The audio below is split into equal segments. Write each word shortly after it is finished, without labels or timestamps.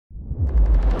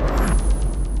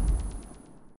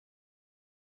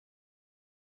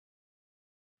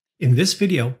In this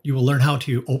video, you will learn how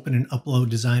to open and upload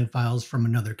design files from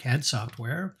another CAD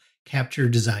software, capture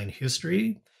design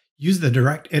history, use the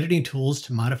direct editing tools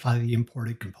to modify the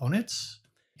imported components,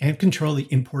 and control the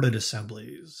imported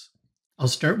assemblies. I'll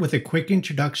start with a quick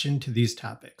introduction to these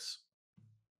topics.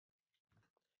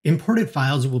 Imported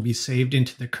files will be saved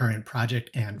into the current project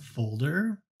and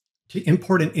folder. To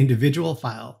import an individual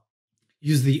file,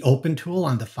 use the Open tool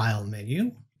on the File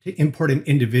menu. To import an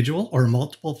individual or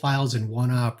multiple files in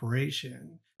one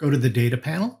operation, go to the Data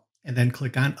panel and then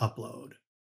click on Upload.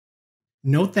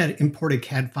 Note that imported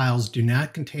CAD files do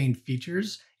not contain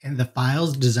features and the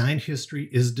file's design history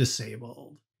is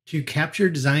disabled. To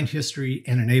capture design history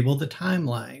and enable the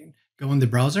timeline, go in the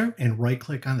browser and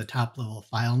right-click on the top-level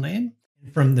file name.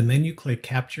 From the menu, click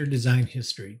Capture Design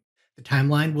History. The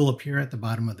timeline will appear at the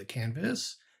bottom of the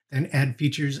canvas, then add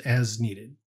features as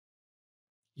needed.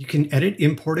 You can edit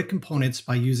imported components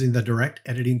by using the direct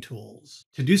editing tools.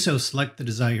 To do so, select the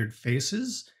desired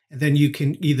faces, and then you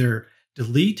can either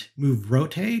delete, move,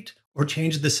 rotate, or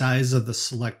change the size of the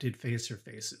selected face or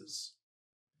faces.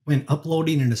 When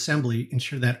uploading an assembly,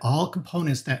 ensure that all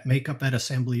components that make up that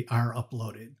assembly are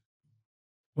uploaded.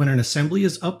 When an assembly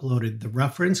is uploaded, the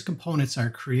reference components are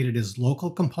created as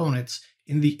local components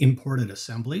in the imported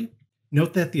assembly.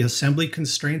 Note that the assembly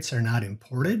constraints are not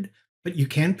imported, but you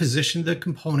can position the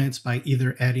components by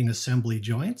either adding assembly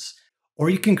joints, or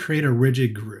you can create a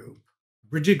rigid group.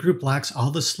 Rigid group locks all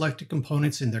the selected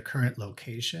components in their current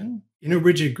location. In a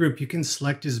rigid group, you can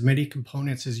select as many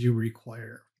components as you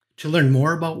require. To learn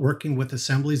more about working with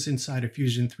assemblies inside of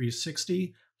Fusion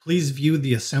 360, please view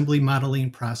the assembly modeling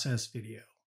process video.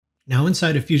 Now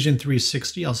inside of Fusion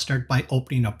 360, I'll start by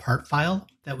opening a part file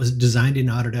that was designed in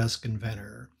Autodesk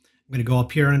Inventor. I'm going to go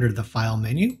up here under the File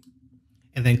menu,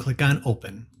 and then click on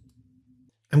Open.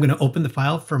 I'm going to open the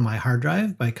file from my hard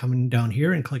drive by coming down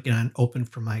here and clicking on Open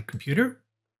from my computer.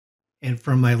 And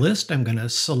from my list, I'm going to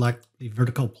select the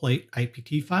vertical plate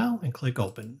IPT file and click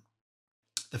Open.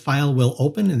 The file will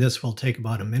open, and this will take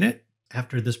about a minute.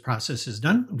 After this process is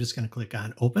done, I'm just going to click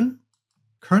on Open.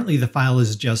 Currently, the file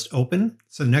is just open,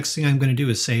 so the next thing I'm going to do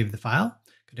is save the file.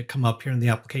 I'm going to come up here in the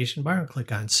application bar and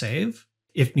click on Save.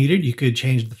 If needed, you could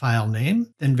change the file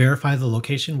name, then verify the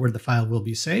location where the file will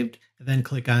be saved, and then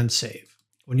click on Save.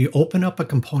 When you open up a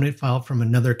component file from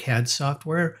another CAD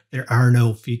software, there are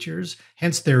no features,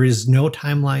 hence there is no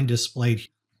timeline displayed.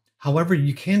 However,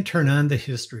 you can turn on the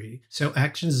history, so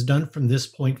actions done from this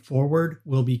point forward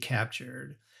will be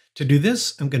captured. To do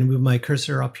this, I'm going to move my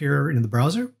cursor up here in the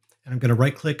browser, and I'm going to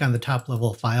right-click on the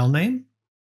top-level file name,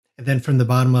 and then from the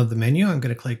bottom of the menu, I'm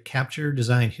going to click Capture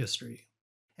Design History.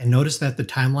 And notice that the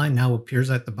timeline now appears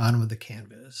at the bottom of the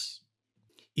canvas.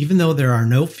 Even though there are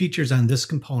no features on this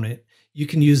component, you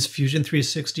can use Fusion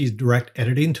 360's direct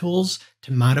editing tools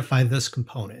to modify this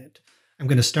component. I'm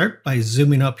going to start by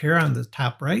zooming up here on the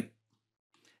top right.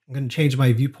 I'm going to change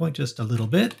my viewpoint just a little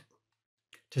bit.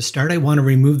 To start, I want to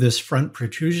remove this front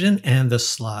protrusion and the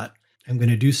slot. I'm going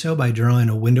to do so by drawing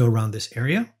a window around this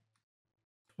area.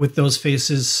 With those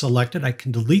faces selected, I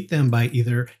can delete them by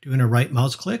either doing a right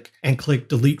mouse click and click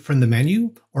Delete from the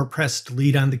menu, or press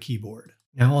Delete on the keyboard.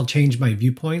 Now I'll change my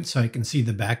viewpoint so I can see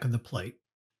the back of the plate.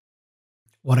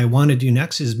 What I want to do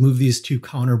next is move these two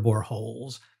counter bore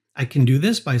holes. I can do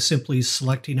this by simply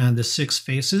selecting on the 6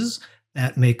 faces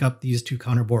that make up these two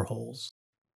counter bore holes.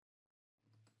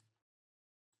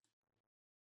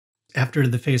 After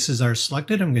the faces are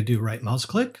selected, I'm going to do right mouse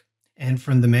click, and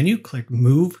from the menu, click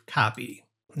Move Copy.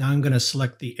 Now I'm going to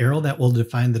select the arrow that will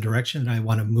define the direction that I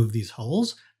want to move these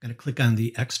holes. I'm going to click on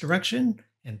the X direction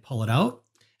and pull it out.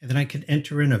 And then I can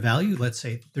enter in a value, let's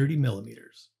say 30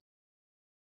 millimeters.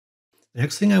 The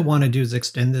next thing I want to do is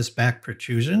extend this back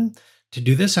protrusion. To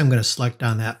do this, I'm going to select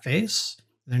on that face.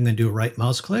 Then I'm going to do a right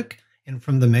mouse click. And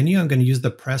from the menu, I'm going to use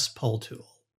the Press Pull tool.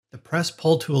 The Press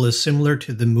Pull tool is similar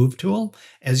to the Move tool.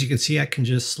 As you can see, I can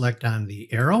just select on the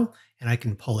arrow and I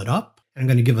can pull it up. I'm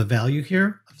going to give a value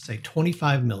here of, say,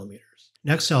 25 millimeters.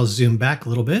 Next, I'll zoom back a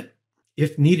little bit.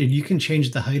 If needed, you can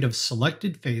change the height of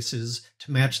selected faces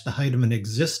to match the height of an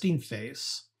existing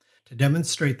face. To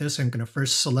demonstrate this, I'm going to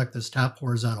first select this top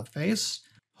horizontal face,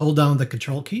 hold down the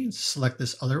Control key, select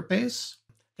this other face,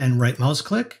 then right mouse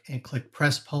click and click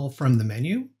Press Pull from the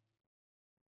menu.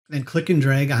 Then click and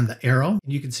drag on the arrow,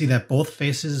 and you can see that both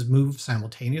faces move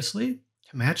simultaneously.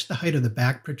 To match the height of the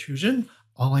back protrusion,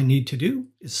 all I need to do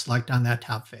is select on that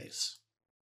top face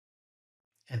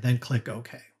and then click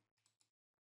OK.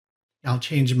 Now I'll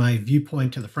change my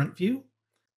viewpoint to the front view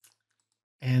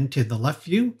and to the left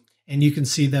view, and you can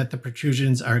see that the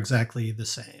protrusions are exactly the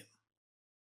same.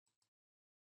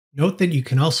 Note that you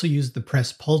can also use the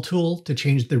press pull tool to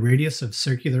change the radius of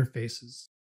circular faces.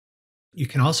 You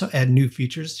can also add new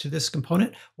features to this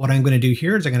component. What I'm going to do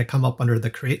here is I'm going to come up under the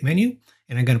Create menu,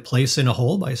 and I'm going to place in a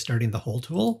hole by starting the Hole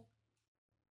tool.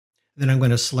 Then I'm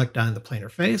going to select on the planar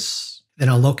face. Then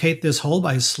I'll locate this hole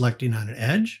by selecting on an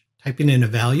edge, typing in a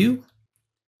value,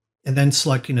 and then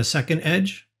selecting a second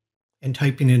edge and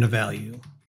typing in a value.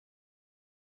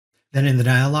 Then in the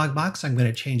dialog box, I'm going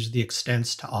to change the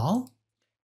extents to all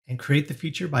and create the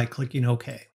feature by clicking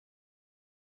OK.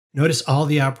 Notice all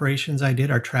the operations I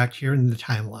did are tracked here in the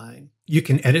timeline. You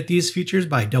can edit these features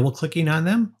by double-clicking on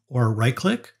them or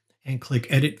right-click and click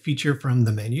Edit Feature from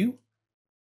the menu.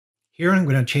 Here I'm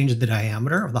going to change the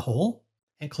diameter of the hole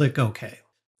and click OK.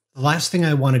 The last thing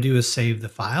I want to do is save the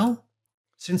file.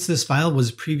 Since this file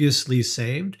was previously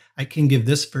saved, I can give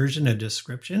this version a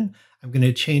description. I'm going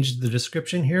to change the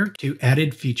description here to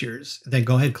Added Features, then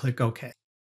go ahead and click OK.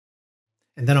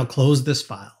 And then I'll close this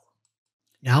file.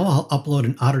 Now I'll upload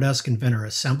an Autodesk Inventor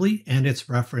assembly and its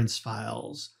reference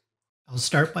files. I'll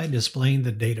start by displaying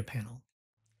the data panel.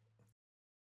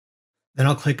 Then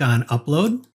I'll click on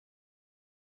Upload.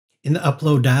 In the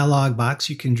Upload dialog box,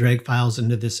 you can drag files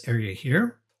into this area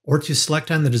here, or to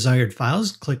select on the desired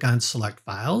files, click on Select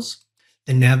Files,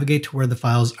 then navigate to where the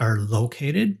files are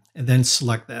located, and then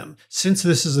select them. Since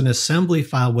this is an assembly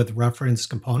file with reference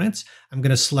components, I'm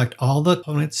going to select all the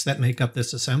components that make up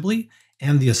this assembly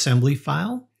and the assembly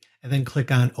file, and then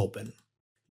click on Open.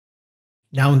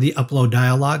 Now in the Upload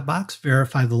dialog box,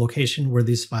 verify the location where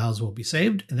these files will be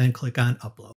saved, and then click on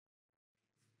Upload.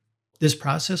 This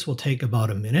process will take about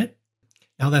a minute.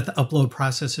 Now that the upload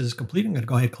process is complete, I'm going to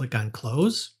go ahead and click on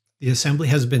Close. The assembly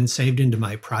has been saved into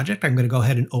my project. I'm going to go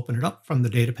ahead and open it up from the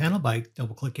data panel by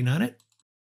double-clicking on it.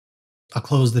 I'll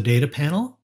close the data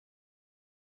panel.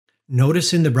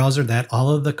 Notice in the browser that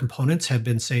all of the components have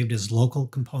been saved as local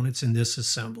components in this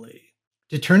assembly.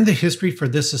 To turn the history for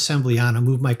this assembly on, I'll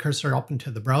move my cursor up into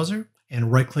the browser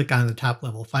and right-click on the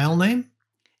top-level file name.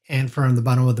 And from the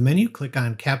bottom of the menu, click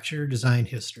on Capture Design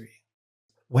History.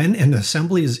 When an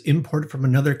assembly is imported from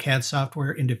another CAD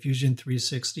software into Fusion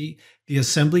 360, the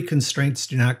assembly constraints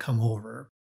do not come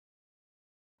over.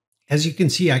 As you can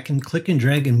see, I can click and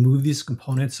drag and move these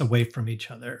components away from each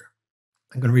other.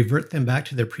 I'm going to revert them back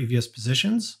to their previous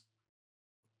positions.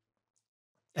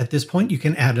 At this point, you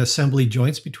can add assembly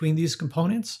joints between these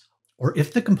components, or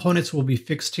if the components will be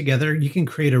fixed together, you can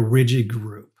create a rigid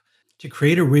group. To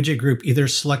create a rigid group, either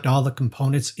select all the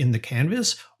components in the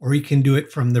canvas, or you can do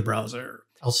it from the browser.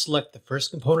 I'll select the first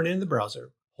component in the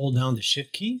browser, hold down the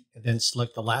Shift key, and then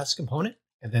select the last component,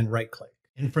 and then right-click.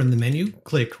 And from the menu,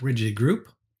 click Rigid Group,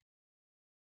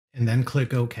 and then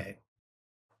click OK.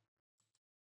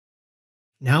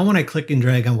 Now when I click and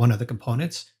drag on one of the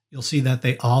components, you'll see that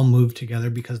they all move together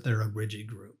because they're a rigid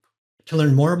group. To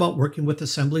learn more about working with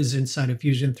assemblies inside of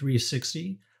Fusion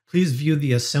 360, please view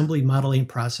the assembly modeling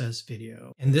process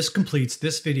video. And this completes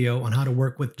this video on how to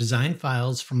work with design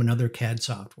files from another CAD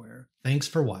software. Thanks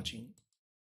for watching.